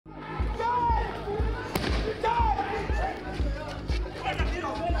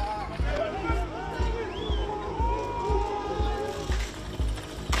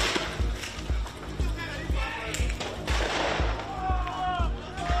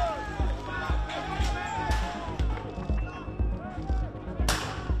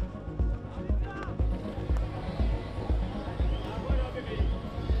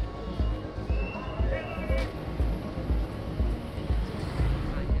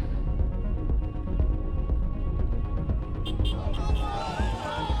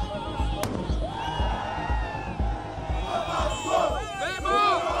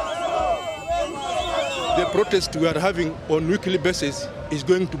protest we are having on weekly basis is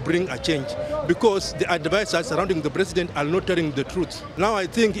going to bring a change, because the advisors surrounding the president are not telling the truth. Now I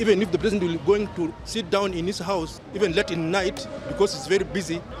think even if the president will going to sit down in his house, even late in night, because it's very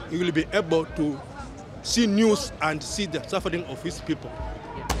busy, he will be able to see news and see the suffering of his people.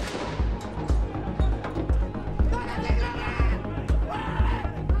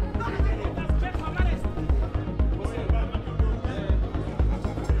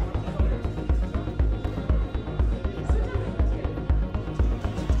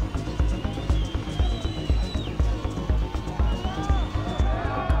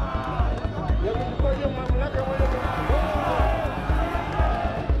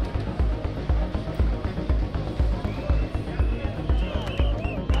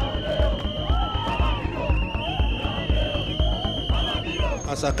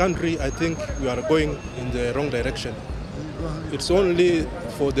 As a country, I think we are going in the wrong direction. It's only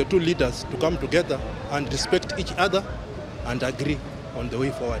for the two leaders to come together and respect each other and agree on the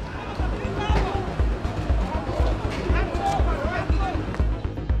way forward.